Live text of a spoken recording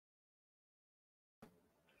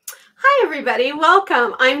Hi everybody,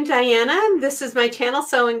 welcome. I'm Diana and this is my channel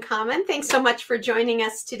Sew in Common. Thanks so much for joining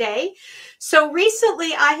us today. So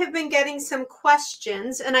recently I have been getting some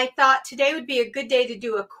questions and I thought today would be a good day to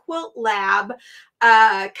do a Quilt Lab,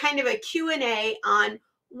 kind of a Q&A on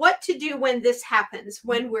what to do when this happens,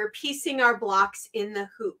 when we're piecing our blocks in the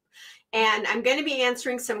hoop. And I'm going to be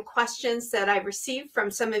answering some questions that I've received from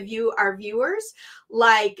some of you, our viewers,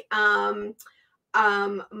 like I'm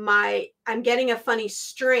getting a funny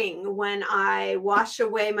string when I wash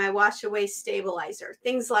away my wash away stabilizer,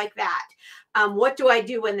 things like that. What do I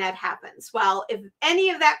do when that happens? Well, if any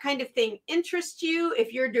of that kind of thing interests you,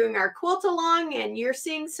 if you're doing our quilt along and you're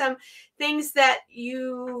seeing some things that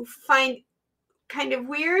you find kind of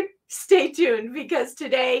weird, stay tuned because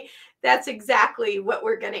today that's exactly what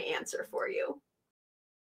we're going to answer for you.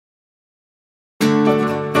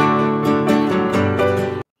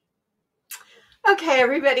 Okay,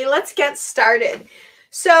 everybody, let's get started.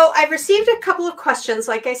 So I've received a couple of questions,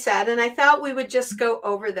 like I said, and I thought we would just go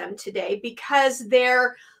over them today because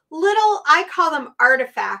they're little, I call them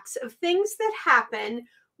artifacts of things that happen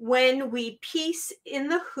when we piece in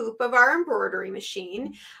the hoop of our embroidery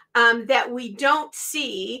machine that we don't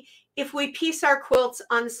see if we piece our quilts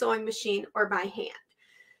on the sewing machine or by hand.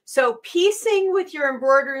 So piecing with your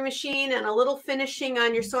embroidery machine and a little finishing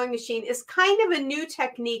on your sewing machine is kind of a new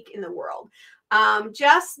technique in the world.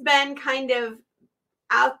 Just been kind of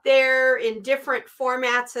out there in different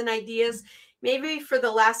formats and ideas, maybe for the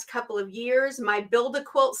last couple of years. My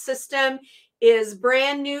Build-A-Quilt system is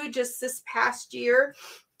brand new just this past year.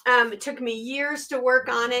 It took me years to work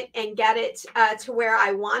on it and get it to where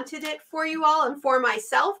I wanted it for you all and for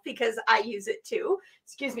myself because I use it too.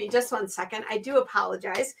 Excuse me, just one second. I do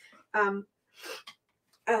apologize.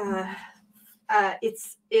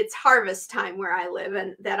 It's harvest time where I live,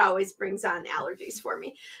 and that always brings on allergies for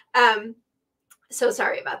me. So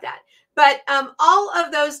sorry about that. But all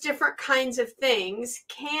of those different kinds of things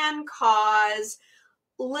can cause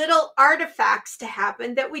little artifacts to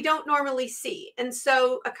happen that we don't normally see. And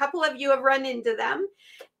so a couple of you have run into them,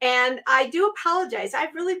 and I do apologize.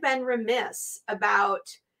 I've really been remiss about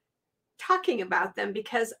talking about them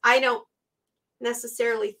because I don't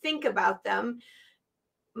necessarily think about them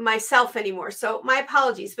myself anymore. So my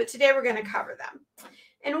apologies, but today we're going to cover them.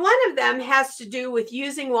 And one of them has to do with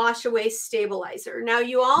using wash away stabilizer. Now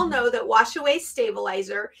you all know that wash away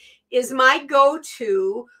stabilizer is my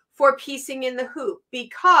go-to for piecing in the hoop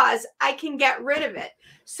because I can get rid of it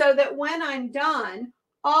so that when I'm done,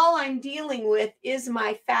 all I'm dealing with is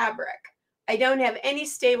my fabric. I don't have any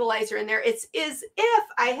stabilizer in there. It's as if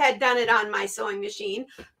I had done it on my sewing machine,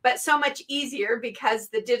 but so much easier because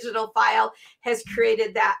the digital file has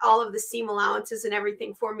created that all of the seam allowances and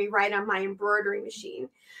everything for me right on my embroidery machine.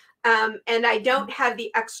 And I don't have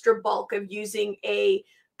the extra bulk of using a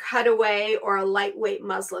cutaway or a lightweight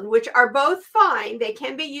muslin, which are both fine. They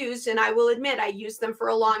can be used, and I will admit I used them for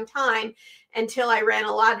a long time until I ran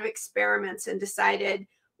a lot of experiments and decided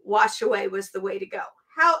wash away was the way to go.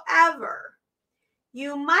 However,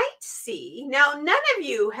 you might see, now none of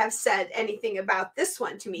you have said anything about this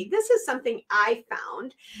one to me. This is something I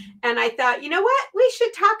found, and I thought, you know what? We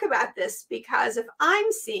should talk about this because if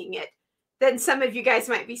I'm seeing it, then some of you guys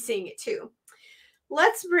might be seeing it too.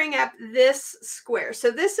 Let's bring up this square. So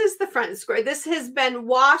this is the front square. This has been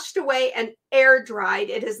washed away and air dried.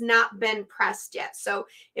 It has not been pressed yet. So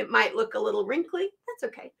it might look a little wrinkly. That's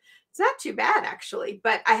okay. It's not too bad actually,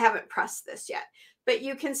 but I haven't pressed this yet. But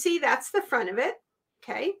you can see that's the front of it.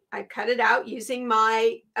 Okay. I cut it out using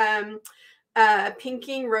my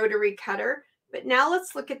pinking rotary cutter. But now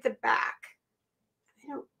let's look at the back.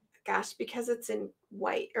 Gosh, because it's in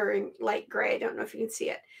white or in light gray, I don't know if you can see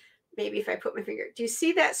it. Maybe if I put my finger. Do you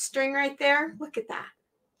see that string right there? Look at that.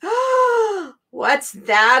 Oh, what's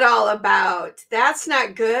that all about? That's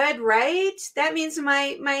not good, right? That means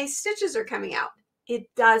my stitches are coming out. It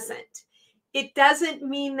doesn't. It doesn't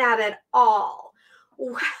mean that at all.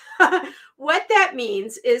 What that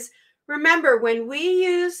means is, remember, when we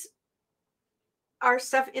use our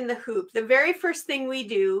stuff in the hoop, the very first thing we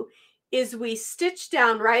do is we stitch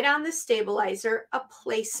down right on the stabilizer a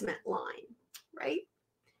placement line, right?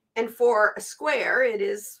 And for a square, it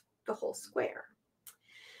is the whole square.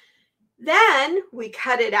 Then we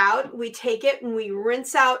cut it out, we take it and we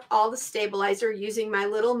rinse out all the stabilizer using my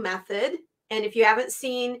little method. And if you haven't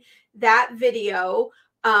seen that video,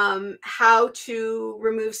 how to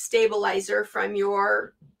remove stabilizer from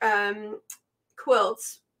your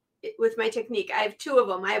quilts with my technique, I have two of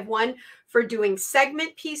them. I have one for doing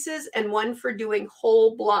segment pieces and one for doing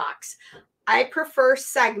whole blocks. I prefer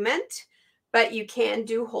segment, but you can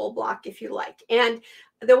do whole block if you like. And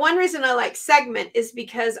the one reason I like segment is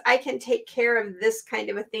because I can take care of this kind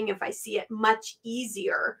of a thing if I see it much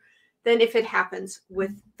easier than if it happens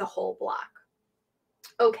with the whole block.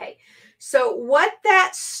 Okay, so what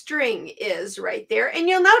that string is right there, and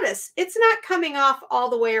you'll notice it's not coming off all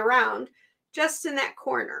the way around, just in that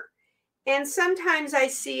corner. And sometimes I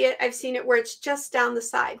see it, I've seen it where it's just down the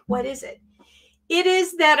side. What is it? It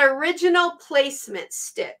is that original placement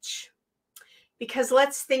stitch. Because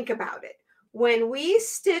let's think about it. When we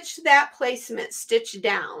stitch that placement stitch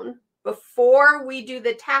down before we do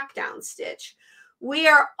the tack down stitch, we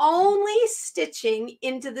are only stitching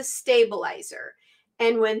into the stabilizer.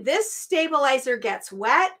 And when this stabilizer gets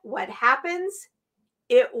wet, what happens?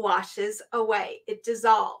 It washes away, it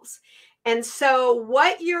dissolves. And so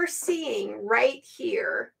what you're seeing right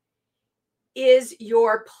here is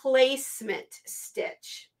your placement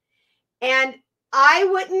stitch. And I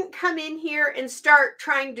wouldn't come in here and start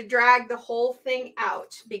trying to drag the whole thing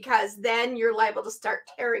out, because then you're liable to start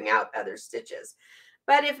tearing out other stitches.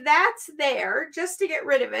 But if that's there, just to get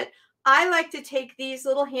rid of it, I like to take these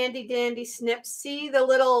little handy dandy snips. See the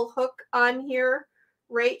little hook on here,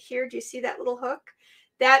 right here? Do you see that little hook?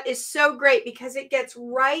 That is so great because it gets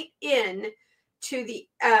right in to the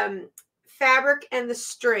fabric and the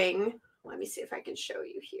string. Let me see if I can show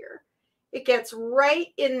you here. It gets right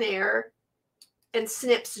in there and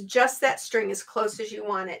snips just that string as close as you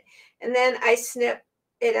want it. And then I snip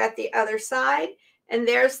it at the other side, and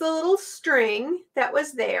there's the little string that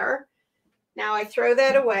was there. Now I throw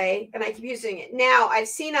that away and I keep using it. Now I've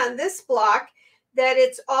seen on this block that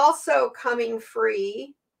it's also coming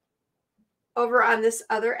free over on this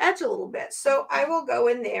other edge a little bit. So I will go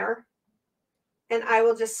in there and I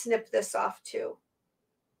will just snip this off too.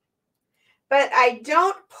 But I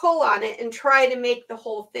don't pull on it and try to make the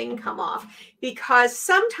whole thing come off, because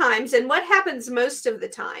sometimes, and what happens most of the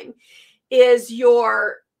time, is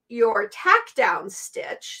your tack down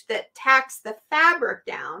stitch that tacks the fabric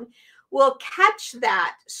down will catch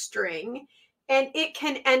that string and it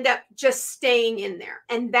can end up just staying in there.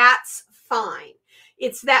 And that's fine.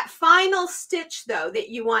 It's that final stitch though that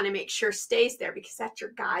you want to make sure stays there, because that's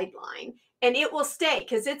your guideline, and it will stay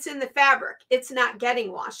because it's in the fabric. It's not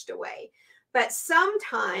getting washed away. But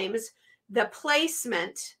sometimes the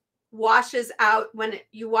placement washes out. When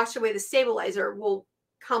you wash away the stabilizer, will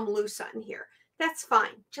come loose on here. That's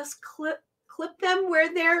fine. Just clip them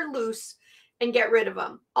where they're loose and get rid of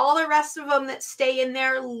them. All the rest of them that stay in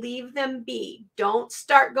there, leave them be. Don't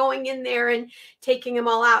start going in there and taking them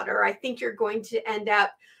all out, or I think you're going to end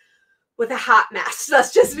up with a hot mess.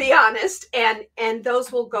 Let's just be honest. And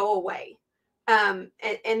those will go away. And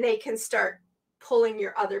they can start pulling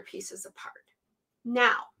your other pieces apart.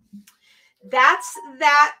 Now, that's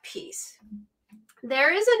that piece.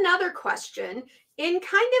 There is another question in kind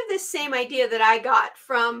of the same idea that I got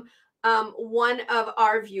from one of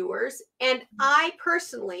our viewers, and I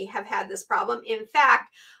personally have had this problem. In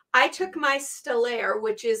fact, I took my Stellaire,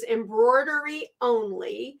 which is embroidery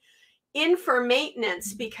only, in for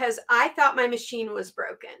maintenance because I thought my machine was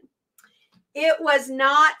broken. It was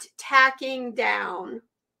not tacking down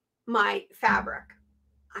my fabric.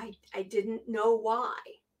 I didn't know why.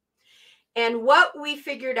 And what we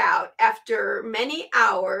figured out after many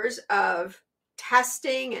hours of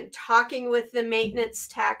testing and talking with the maintenance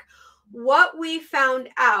tech, what we found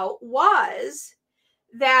out was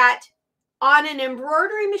that on an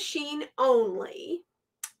embroidery machine only,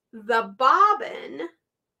 the bobbin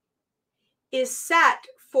is set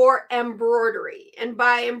for embroidery. And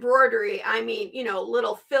by embroidery, I mean, you know,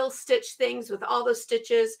 little fill stitch things with all those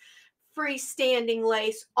stitches, freestanding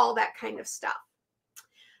lace, all that kind of stuff.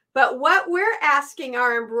 But what we're asking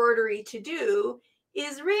our embroidery to do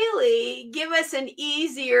is really give us an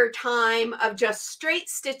easier time of just straight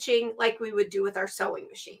stitching like we would do with our sewing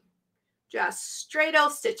machine. Just straight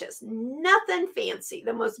old stitches, nothing fancy,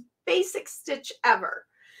 the most basic stitch ever.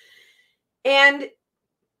 And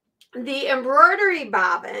the embroidery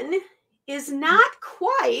bobbin is not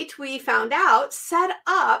quite, we found out, set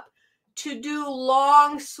up to do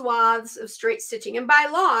long swaths of straight stitching. And by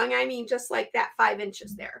long, I mean just like that 5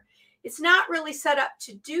 inches there. It's not really set up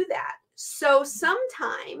to do that. So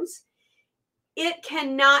sometimes it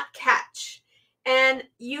cannot catch, and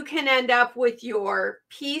you can end up with your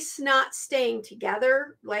piece not staying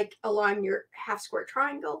together, like along your half square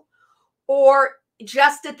triangle, or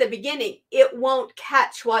just at the beginning, it won't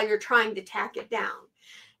catch while you're trying to tack it down.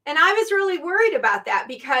 And I was really worried about that,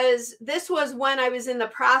 because this was when I was in the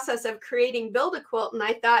process of creating Build a Quilt, and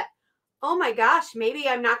I thought, oh my gosh, maybe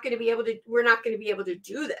we're not going to be able to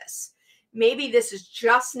do this. Maybe this is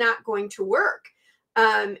just not going to work.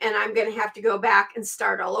 And I'm going to have to go back and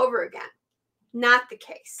start all over again. not the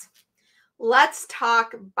case. Let's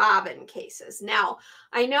talk bobbin cases. Now,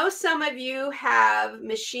 I know some of you have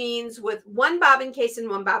machines with one bobbin case and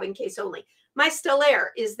one bobbin case only. My Stellaire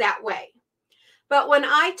is that way. But when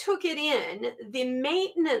I took it in, the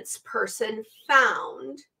maintenance person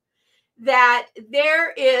found that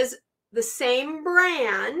there is the same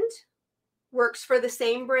brand, works for the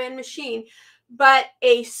same brand machine, but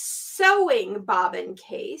a sewing bobbin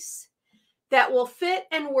case that will fit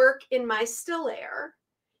and work in my Stellaire.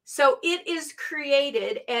 So it is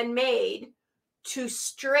created and made to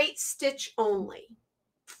straight stitch only.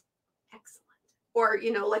 Excellent. Or,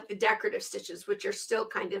 you know, like the decorative stitches, which are still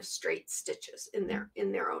kind of straight stitches in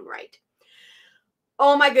their own right.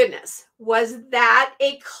 Oh my goodness, was that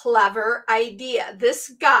a clever idea?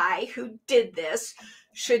 This guy who did this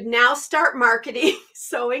should now start marketing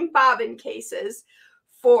sewing bobbin cases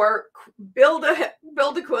for build a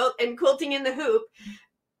quilt and quilting in the hoop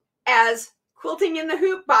as quilting in the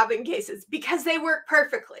hoop bobbin cases, because they work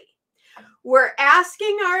perfectly. We're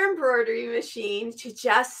asking our embroidery machine to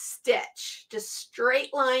just stitch, just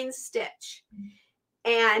straight line stitch,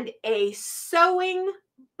 and a sewing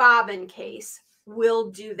bobbin case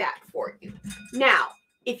will do that for you. Now,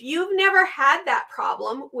 if you've never had that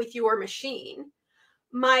problem with your machine,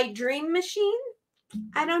 my dream machine,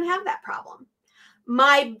 I don't have that problem.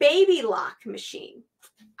 My baby lock machine,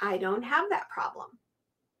 I don't have that problem.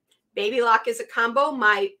 Baby lock is a combo.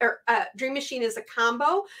 My dream machine is a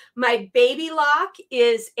combo. My baby lock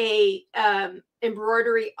is a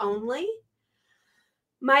embroidery only.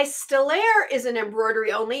 My Stellaire is an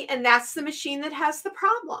embroidery only, and that's the machine that has the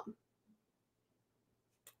problem.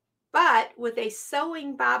 But with a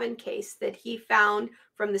sewing bobbin case that he found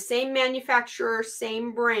from the same manufacturer,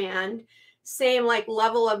 same brand, same like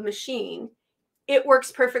level of machine, it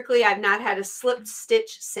works perfectly. I've not had a slip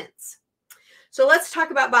stitch since. So let's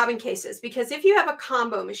talk about bobbin cases, because if you have a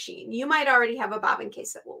combo machine, you might already have a bobbin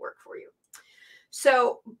case that will work for you.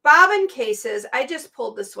 So bobbin cases, I just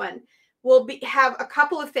pulled this one, will have a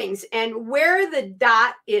couple of things, and where the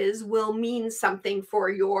dot is will mean something for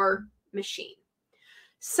your machine.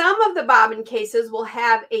 Some of the bobbin cases will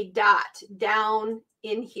have a dot down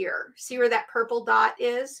in here. See where that purple dot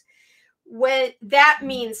is? When that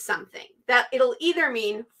means something, that it'll either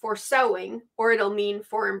mean for sewing or it'll mean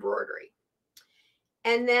for embroidery.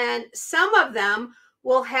 And then some of them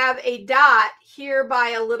will have a dot here by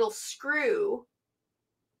a little screw,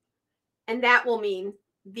 and that will mean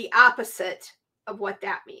the opposite of what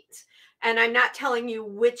that means. And I'm not telling you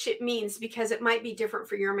which it means because it might be different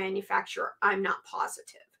for your manufacturer. I'm not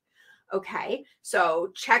positive. Okay,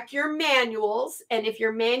 so check your manuals, and if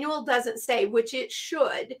your manual doesn't say, which it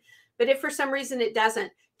should, but if for some reason it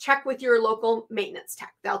doesn't, check with your local maintenance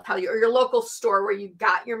tech. They'll tell you, or your local store where you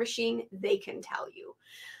got your machine, they can tell you.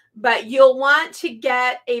 But you'll want to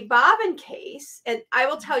get a bobbin case. And I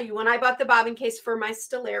will tell you, when I bought the bobbin case for my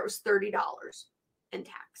Stellaire, it was $30 and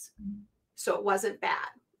tax. So it wasn't bad.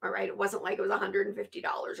 All right. It wasn't like it was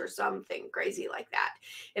 $150 or something crazy like that.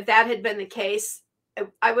 If that had been the case,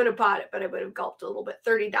 I would have bought it, but I would have gulped a little bit.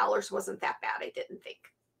 $30 wasn't that bad, I didn't think.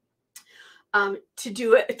 To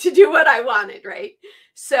do what I wanted, right?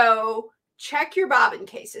 So check your bobbin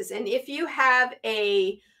cases. And if you have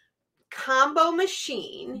a combo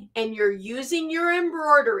machine and you're using your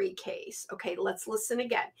embroidery case, okay, let's listen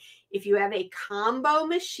again. If you have a combo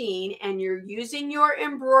machine and you're using your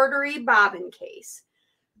embroidery bobbin case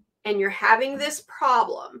and you're having this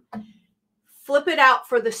problem, flip it out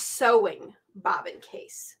for the sewing bobbin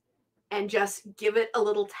case and just give it a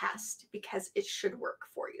little test, because it should work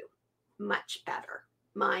for you much better.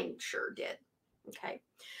 Mine sure did. Okay.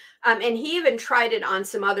 And he even tried it on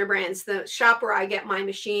some other brands. The shop where I get my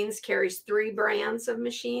machines carries 3 brands of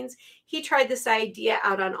machines. He tried this idea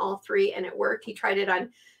out on all 3 and it worked. He tried it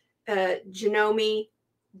on Janome,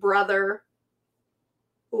 Brother.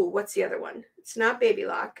 Oh, what's the other one? It's not Baby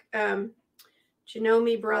Lock.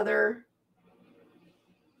 Janome, Brother.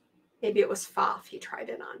 Maybe it was Foff he tried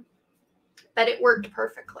it on. But it worked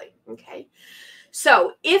perfectly. Okay.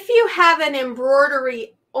 So if you have an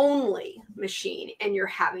embroidery only machine and you're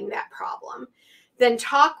having that problem, then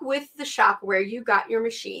talk with the shop where you got your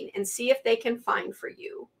machine and see if they can find for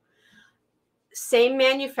you same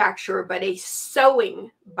manufacturer, but a sewing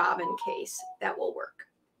bobbin case that will work.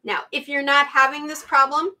 Now, if you're not having this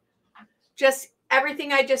problem, just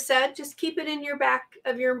everything I just said, just keep it in your back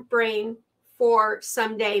of your brain for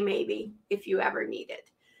someday, maybe, if you ever need it.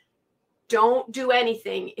 Don't do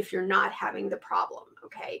anything if you're not having the problem,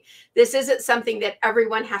 okay? This isn't something that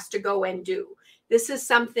everyone has to go and do. This is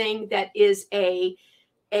something that is a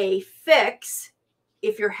fix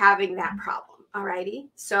if you're having that problem, Alrighty.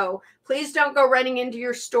 So please don't go running into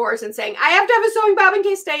your stores and saying, I have to have a sewing bobbin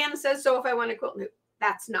case. Diana says so if I want to quilt. No,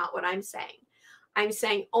 that's not what I'm saying. I'm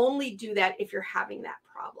saying only do that if you're having that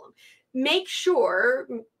problem. Make sure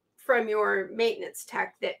from your maintenance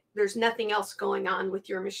tech that there's nothing else going on with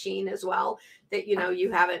your machine as well, that, you know,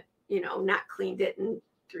 you haven't, you know, not cleaned it in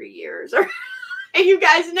 3 years, or you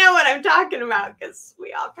guys know what I'm talking about, because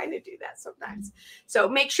we all kind of do that sometimes. So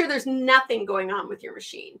make sure there's nothing going on with your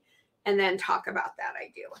machine, and then talk about that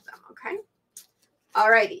idea with them. Okay. All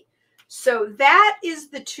righty. So that is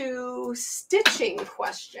the 2 stitching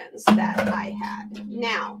questions that I had.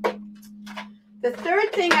 Now, the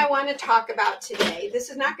third thing I want to talk about today, this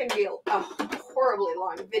is not going to be a horribly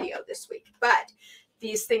long video this week, but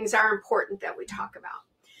these things are important that we talk about.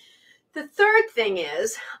 The third thing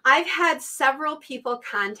is, I've had several people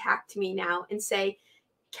contact me now and say,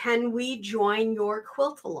 can we join your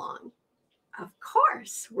quilt along? Of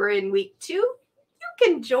course, we're in week 2. You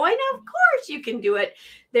can join, of course you can do it.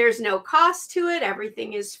 There's no cost to it.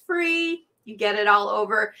 Everything is free. You get it all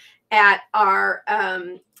over at our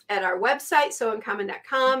website,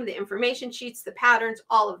 sewandcommon.com, the information sheets, the patterns,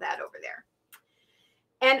 all of that over there.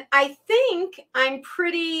 And I think I'm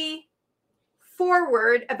pretty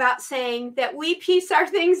forward about saying that we piece our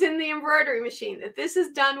things in the embroidery machine, that this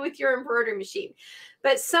is done with your embroidery machine.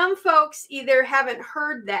 But some folks either haven't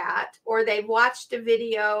heard that, or they've watched a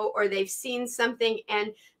video, or they've seen something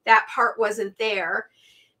and that part wasn't there.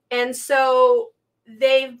 And so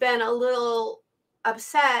they've been a little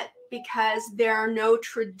upset because there are no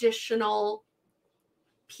traditional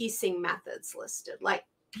piecing methods listed, like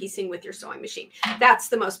piecing with your sewing machine. That's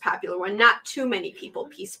the most popular one. Not too many people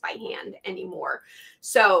piece by hand anymore.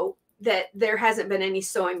 So that there hasn't been any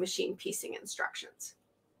sewing machine piecing instructions.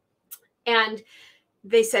 And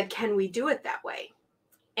they said, can we do it that way?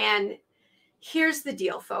 And here's the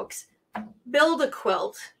deal, folks. Build a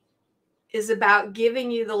Quilt is about giving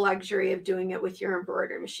you the luxury of doing it with your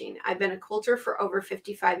embroidery machine. I've been a quilter for over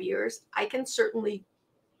 55 years. I can certainly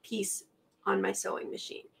piece on my sewing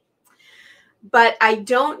machine. But I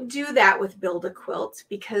don't do that with Build a Quilt,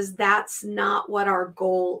 because that's not what our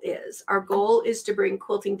goal is. Our goal is to bring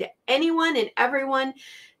quilting to anyone and everyone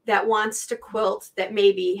that wants to quilt, that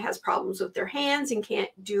maybe has problems with their hands and can't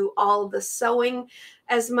do all of the sewing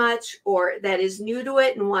as much, or that is new to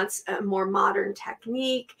it and wants a more modern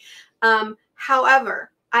technique.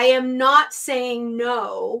 However, I am not saying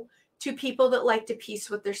no to people that like to piece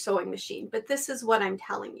with their sewing machine, but this is what I'm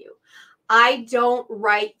telling you. I don't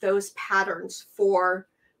write those patterns for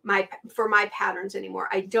my patterns anymore.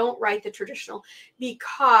 I don't write the traditional,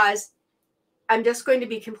 because I'm just going to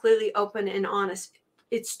be completely open and honest.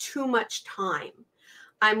 It's too much time.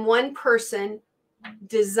 I'm one person.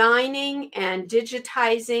 Designing and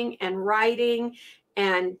digitizing and writing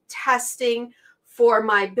and testing for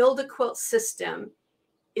my Build a Quilt system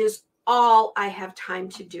is all I have time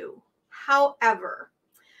to do. However,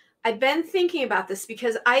 I've been thinking about this,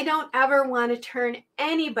 because I don't ever want to turn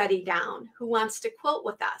anybody down who wants to quilt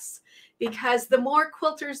with us, because the more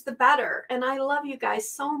quilters, the better. And I love you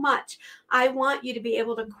guys so much. I want you to be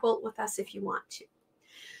able to quilt with us if you want to.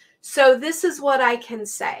 So this is what I can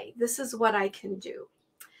say. This is what I can do.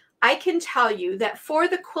 I can tell you that for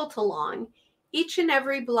the quilt along, each and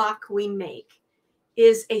every block we make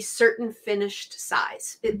is a certain finished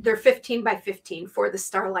size. They're 15 by 15 for the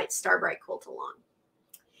Starlight Starbright quilt along.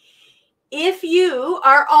 If you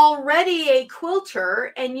are already a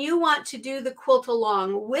quilter and you want to do the quilt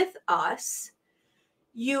along with us,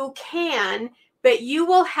 you can, but you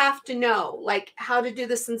will have to know, like, how to do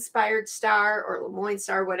this Inspired Star or Lemoyne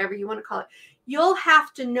Star, whatever you want to call it. You'll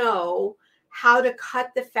have to know how to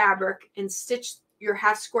cut the fabric and stitch your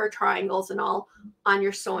half square triangles and all on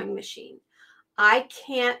your sewing machine. I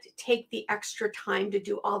can't take the extra time to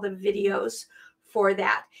do all the videos for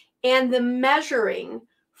that. And the measuring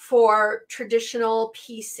for traditional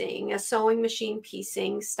piecing, a sewing machine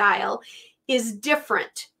piecing style, is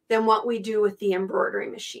different than what we do with the embroidery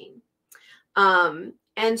machine.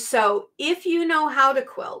 And so if you know how to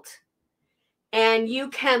quilt, and you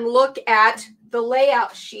can look at the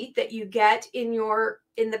layout sheet that you get in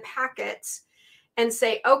the packets and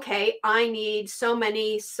say, okay, I need so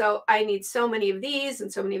many of these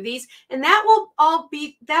and so many of these, and that'll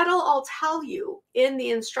all tell you in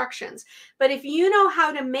the instructions. But if you know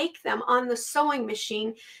how to make them on the sewing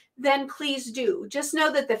machine, then please do. Just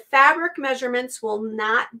know that the fabric measurements will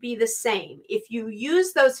not be the same. If you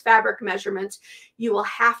use those fabric measurements, you will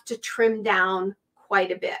have to trim down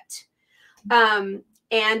quite a bit.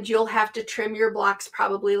 And you'll have to trim your blocks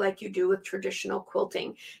probably like you do with traditional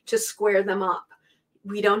quilting to square them up.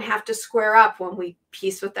 We don't have to square up when we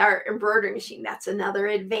piece with our embroidery machine. That's another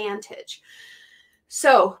advantage.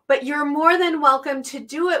 So, but you're more than welcome to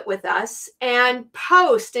do it with us and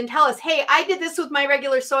post and tell us, hey, I did this with my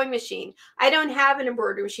regular sewing machine. I don't have an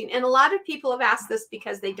embroidery machine. And a lot of people have asked this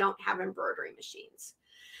because they don't have embroidery machines.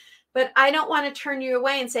 But I don't want to turn you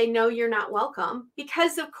away and say, no, you're not welcome,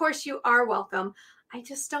 because of course you are welcome. I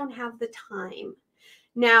just don't have the time.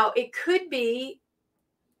 Now, it could be,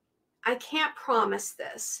 I can't promise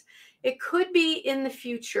this. It could be in the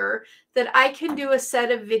future that I can do a set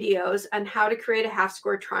of videos on how to create a half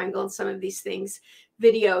square triangle and some of these things,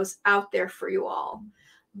 videos out there for you all.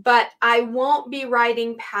 But I won't be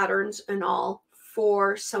writing patterns and all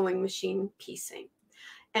for sewing machine piecing.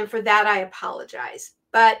 And for that, I apologize.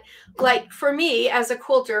 But like for me as a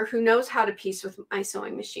quilter who knows how to piece with my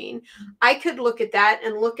sewing machine, I could look at that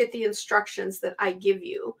and look at the instructions that I give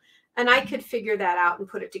you. And I could figure that out and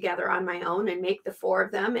put it together on my own and make the 4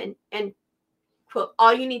 of them and quilt.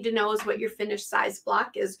 All you need to know is what your finished size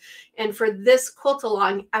block is. And for this quilt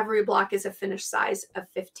along, every block is a finished size of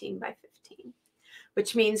 15 by 15,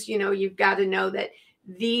 which means, you know, you've got to know that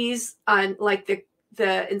these on like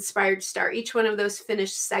the inspired star, each one of those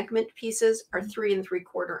finished segment pieces are 3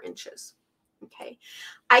 3/4 inches. Okay.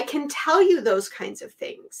 I can tell you those kinds of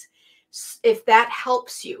things if that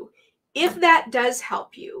helps you. If that does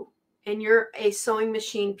help you, and you're a sewing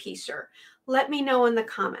machine piecer, let me know in the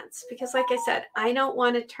comments, because like I said, I don't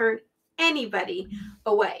want to turn anybody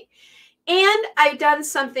away. And I've done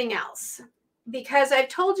something else, because I've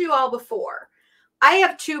told you all before, I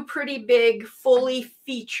have 2 pretty big, fully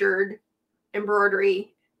featured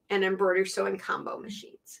embroidery and embroidery sewing combo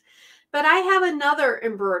machines. But I have another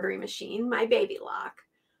embroidery machine, my Baby Lock,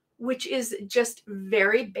 which is just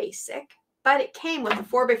very basic, but it came with a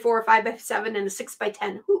 4x4, 5x7, and a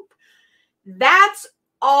 6x10 hoop. That's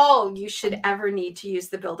all you should ever need to use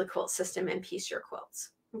the Build a Quilt system and piece your quilts.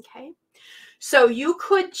 Okay. So you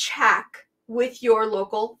could check with your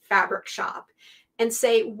local fabric shop and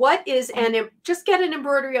say, what is just get an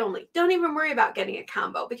embroidery only. Don't even worry about getting a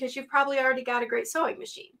combo, because you've probably already got a great sewing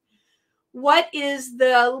machine. What is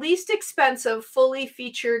the least expensive, fully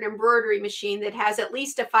featured embroidery machine that has at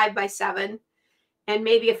least a 5x7 and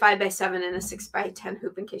maybe a 5x7 and a 6x10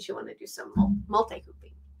 hoop in case you want to do some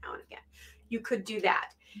multi-hooping now and again? You could do that.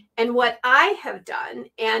 And what I have done,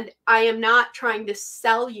 and I am not trying to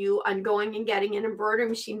sell you on going and getting an embroidery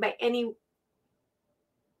machine by in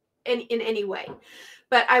any way,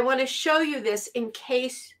 but I want to show you this in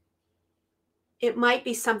case it might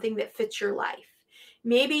be something that fits your life.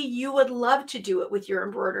 Maybe you would love to do it with your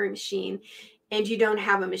embroidery machine and you don't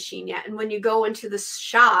have a machine yet. And when you go into the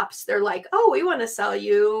shops, they're like, oh, we want to sell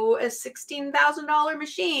you a $16,000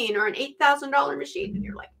 machine or an $8,000 machine. And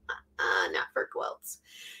you're like, not for quilts.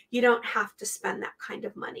 You don't have to spend that kind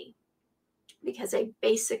of money, because a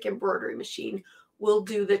basic embroidery machine will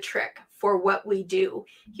do the trick for what we do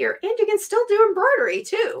here. And you can still do embroidery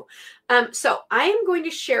too. So I am going to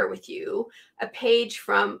share with you a page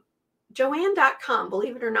from Joann.com.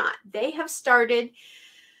 Believe it or not, they have started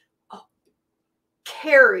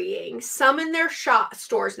carrying some in their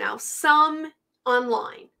stores now, some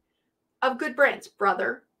online, of good brands.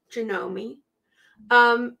 Brother, Janome,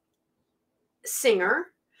 Singer.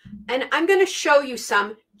 And I'm going to show you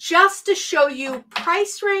some just to show you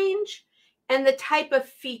price range and the type of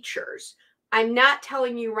features. I'm not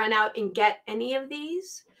telling you run out and get any of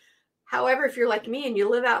these. However, if you're like me and you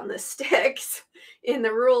live out in the sticks, in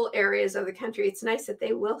the rural areas of the country, it's nice that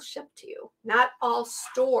they will ship to you. Not all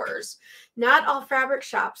stores, not all fabric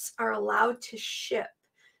shops are allowed to ship.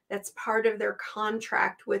 That's part of their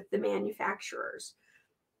contract with the manufacturers.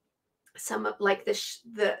 Some of, like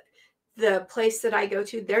the place that I go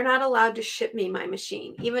to, they're not allowed to ship me my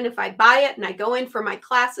machine. Even if I buy it and I go in for my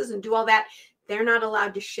classes and do all that, they're not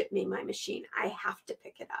allowed to ship me my machine. I have to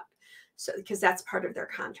pick it up. So, because that's part of their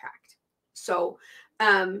contract. So,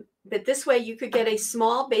 but this way you could get a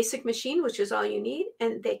small basic machine, which is all you need,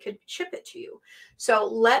 and they could ship it to you. So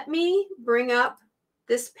let me bring up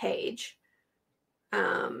this page.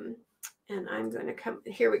 And I'm going to come,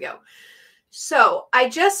 here we go. So I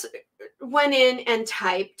just went in and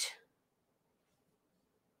typed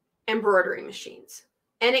embroidery machines,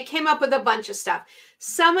 and it came up with a bunch of stuff.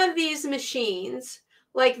 Some of these machines,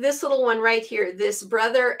 like this little one right here, this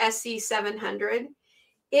Brother SE 700,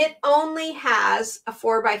 it only has a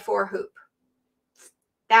 4x4 hoop.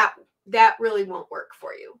 That really won't work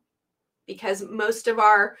for you, because most of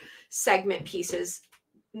our segment pieces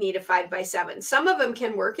need a 5x7. Some of them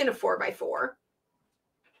can work in a 4x4,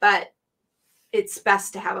 but it's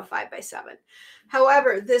best to have a 5x7.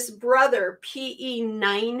 However, this Brother PE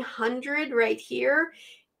 900 right here,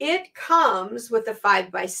 it comes with a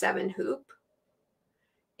 5x7 hoop,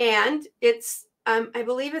 and it's I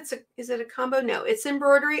believe it's is it a combo? No, it's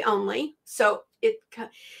embroidery only. So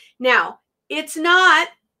now it's not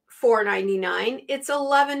 $4.99, it's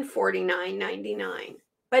 $11.49.99.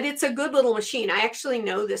 But it's a good little machine. I actually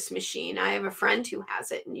know this machine. I have a friend who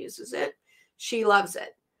has it and uses it. She loves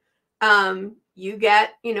it. You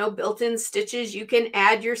get, built-in stitches. You can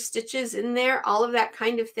add your stitches in there, all of that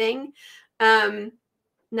kind of thing.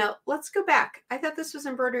 Now let's go back. I thought this was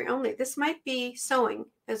embroidery only. This might be sewing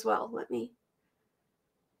as well. Let me,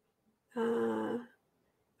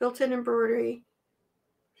 built-in embroidery.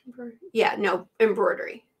 Yeah, no,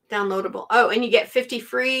 embroidery. Downloadable. Oh, and you get 50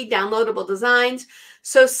 free downloadable designs.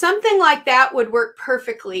 So something like that would work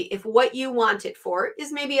perfectly if what you want it for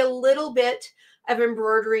is maybe a little bit of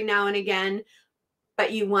embroidery now and again,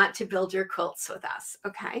 but you want to build your quilts with us.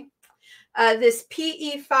 Okay. This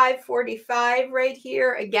PE 545 right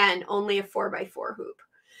here, again, only a 4x4 hoop.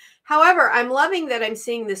 However, I'm loving that I'm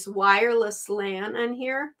seeing this wireless LAN on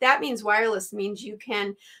here. That means wireless means you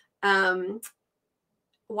can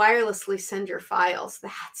wirelessly send your files.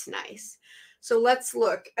 That's nice. So let's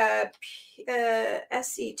look at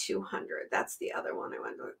SE200. That's the other one I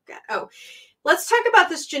want to look at. Oh, let's talk about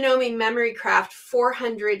this Janome Memory Craft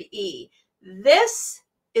 400E. This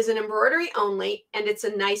is an embroidery only, and it's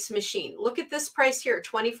a nice machine. Look at this price here,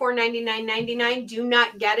 $24.99.99. Do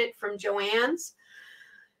not get it from Joann's.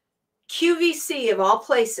 QVC, of all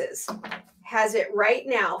places, has it right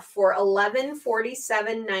now for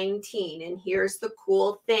 $11.47.19. And here's the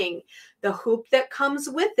cool thing. The hoop that comes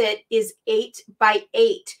with it is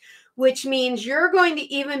 8x8, which means you're going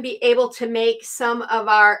to even be able to make some of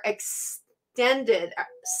our extended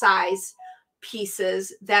size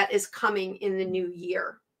pieces that is coming in the new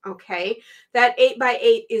year. Okay, that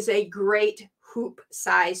 8x8 is a great hoop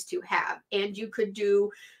size to have, and you could do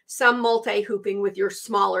some multi-hooping with your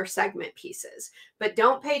smaller segment pieces, but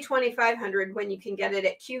don't pay $2,500 when you can get it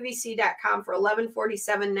at qvc.com for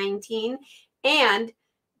 $11.47.19, and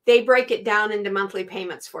they break it down into monthly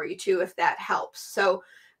payments for you too, if that helps. So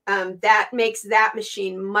that makes that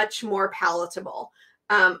machine much more palatable.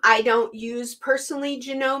 I don't use personally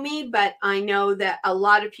Janome, but I know that a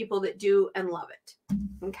lot of people that do and love it.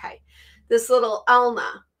 Okay, this little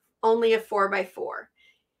Elna, only a 4x4.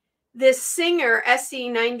 This Singer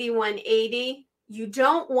SE9180, you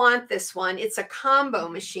don't want this one. It's a combo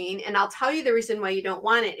machine, and I'll tell you the reason why you don't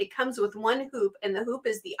want it. It comes with one hoop, and the hoop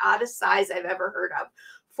is the oddest size I've ever heard of,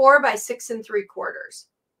 4 by 6 3/4.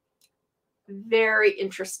 Very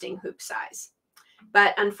interesting hoop size.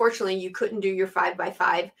 But unfortunately, you couldn't do your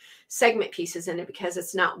 5x5 segment pieces in it because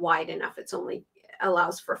it's not wide enough. It's only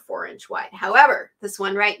allows for 4-inch wide. However, this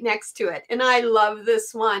one right next to it, and I love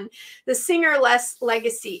this one, the Singer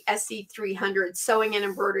Legacy SE300 sewing and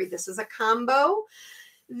embroidery. This is a combo.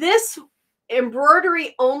 This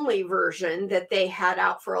embroidery only version that they had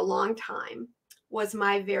out for a long time was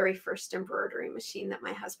my very first embroidery machine that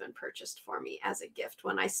my husband purchased for me as a gift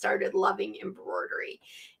when I started loving embroidery.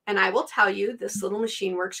 And I will tell you, this little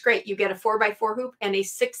machine works great. You get a 4x4 hoop and a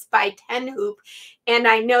 6x10 hoop. And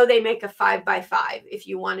I know they make a 5x5 if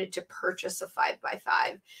you wanted to purchase a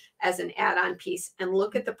 5x5 as an add-on piece. And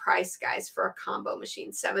look at the price, guys, for a combo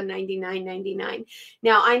machine, $799.99.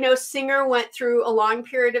 Now, I know Singer went through a long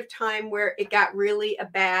period of time where it got really a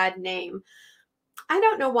bad name. I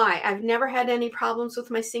don't know why. I've never had any problems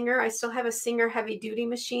with my Singer. I still have a Singer heavy duty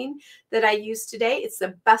machine that I use today. It's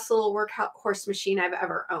the best little workhorse machine I've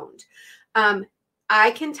ever owned.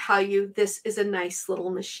 I can tell you this is a nice little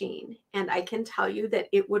machine, and I can tell you that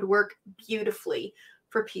it would work beautifully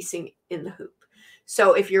for piecing in the hoop.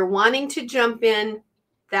 So if you're wanting to jump in,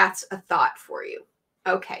 that's a thought for you.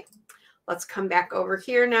 Okay, let's come back over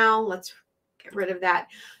here now. Let's get rid of that.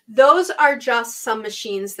 Those are just some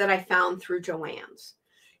machines that I found through Joann's.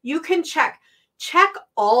 You can check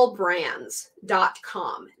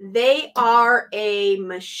allbrands.com. They are a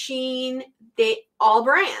machine, all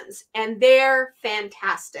brands, and they're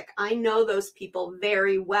fantastic. I know those people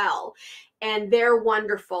very well, and they're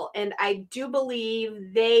wonderful. And I do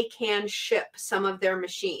believe they can ship some of their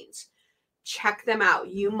machines. Check them out.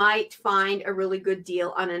 You might find a really good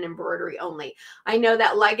deal on an embroidery only. I know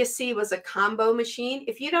that Legacy was a combo machine.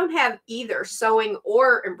 If you don't have either sewing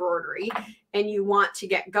or embroidery and you want to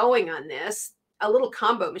get going on this, a little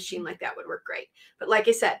combo machine like that would work great. But like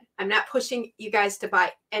I said, I'm not pushing you guys to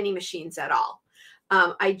buy any machines at all.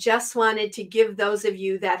 I just wanted to give those of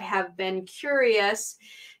you that have been curious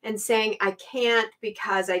and saying, I can't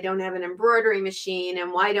because I don't have an embroidery machine,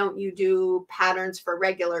 and why don't you do patterns for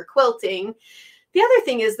regular quilting? The other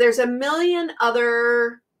thing is there's a million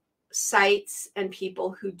other sites and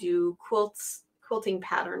people who do quilting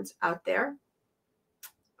patterns out there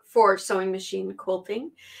for sewing machine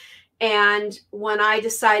quilting. And when I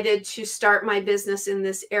decided to start my business in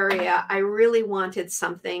this area, I really wanted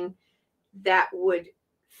something that would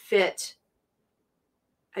fit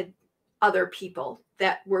other people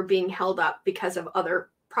that were being held up because of other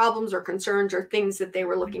problems or concerns or things that they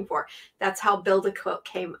were looking for. That's how Build a Quilt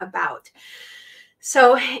came about.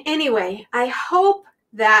 So anyway, I hope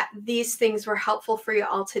that these things were helpful for you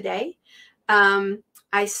all today.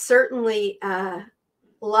 I certainly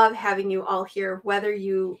love having you all here, whether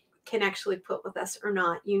you can actually quilt with us or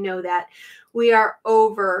not. You know that we are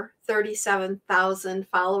over 37,000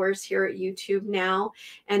 followers here at YouTube now,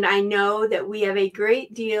 and I know that we have a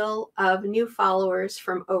great deal of new followers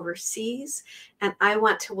from overseas, and I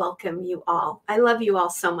want to welcome you all. I love you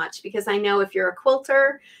all so much because I know if you're a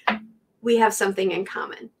quilter, we have something in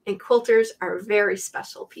common, and quilters are very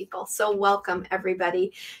special people. So welcome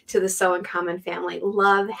everybody to the Sew in Common family.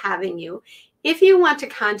 Love having you. If you want to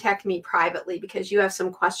contact me privately because you have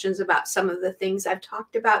some questions about some of the things I've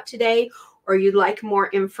talked about today, or you'd like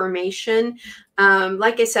more information,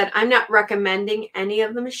 like I said, I'm not recommending any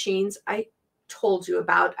of the machines I told you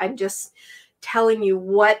about. I'm just telling you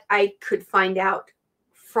what I could find out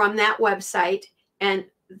from that website and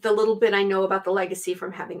the little bit I know about the legacy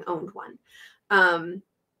from having owned one.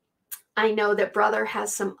 I know that Brother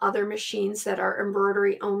has some other machines that are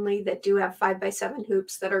embroidery only that do have 5x7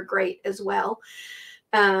 hoops that are great as well.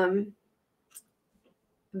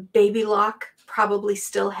 Baby Lock probably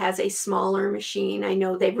still has a smaller machine. I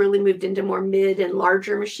know they've really moved into more mid and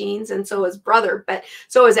larger machines, and so has Brother, but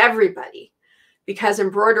so is everybody, because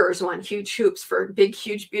embroiderers want huge hoops for big,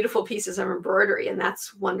 huge, beautiful pieces of embroidery, and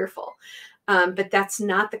that's wonderful. But that's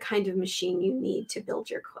not the kind of machine you need to build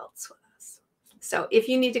your quilts with us. So if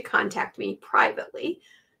you need to contact me privately,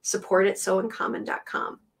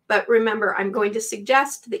 support@sewincommon.com. But remember, I'm going to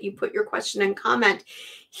suggest that you put your question and comment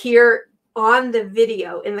here on the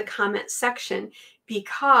video in the comment section,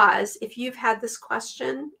 because if you've had this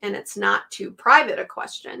question and it's not too private a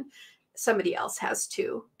question, somebody else has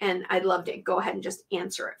too, and I'd love to go ahead and just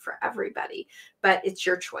answer it for everybody. But it's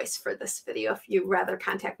your choice for this video. If you'd rather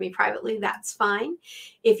contact me privately, that's fine.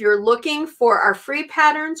 If you're looking for our free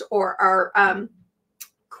patterns or our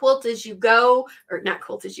Quilt As You Go, or not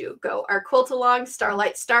Quilt As You Go, our Quilt Along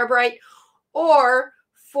Starlight Starbright, or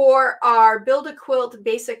for our Build a Quilt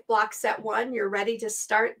Basic Block Set 1, you're ready to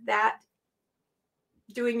start that,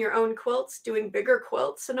 doing your own quilts, doing bigger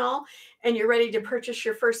quilts and all, and you're ready to purchase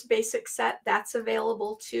your first basic set, that's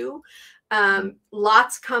available too.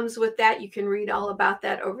 Lots comes with that. You can read all about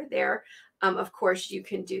that over there. Of course, you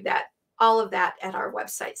can do that, all of that at our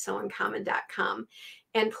website, sewincommon.com.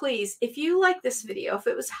 And please, if you like this video, if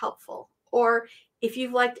it was helpful, or if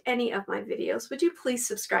you've liked any of my videos, would you please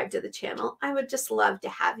subscribe to the channel? I would just love to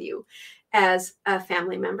have you as a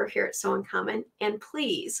family member here at Sew in Common. And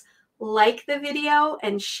please like the video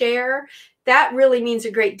and share. That really means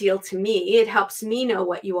a great deal to me. It helps me know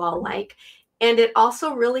what you all like. And it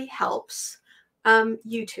also really helps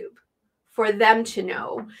YouTube, for them to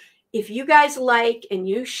know. If you guys like and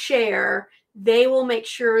you share, they will make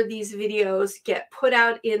sure these videos get put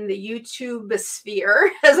out in the YouTube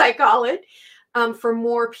sphere, as I call it, for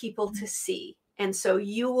more people to see. And so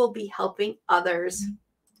you will be helping others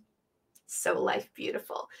sew life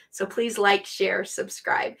beautiful. So please like, share,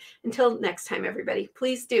 subscribe. Until next time, everybody,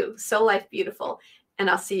 please do sew life beautiful. And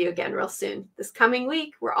I'll see you again real soon. This coming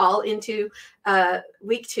week, we're all into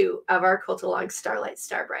week 2 of our Quilt Along Starlight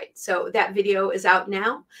Starbright. So that video is out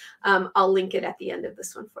now. I'll link it at the end of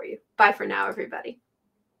this one for you. Bye for now, everybody.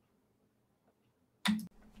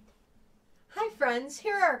 Hi friends,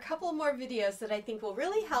 here are a couple more videos that I think will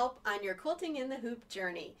really help on your quilting in the hoop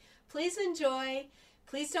journey. Please enjoy.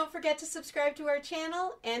 Please don't forget to subscribe to our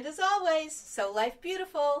channel, and as always, sew life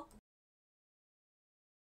beautiful.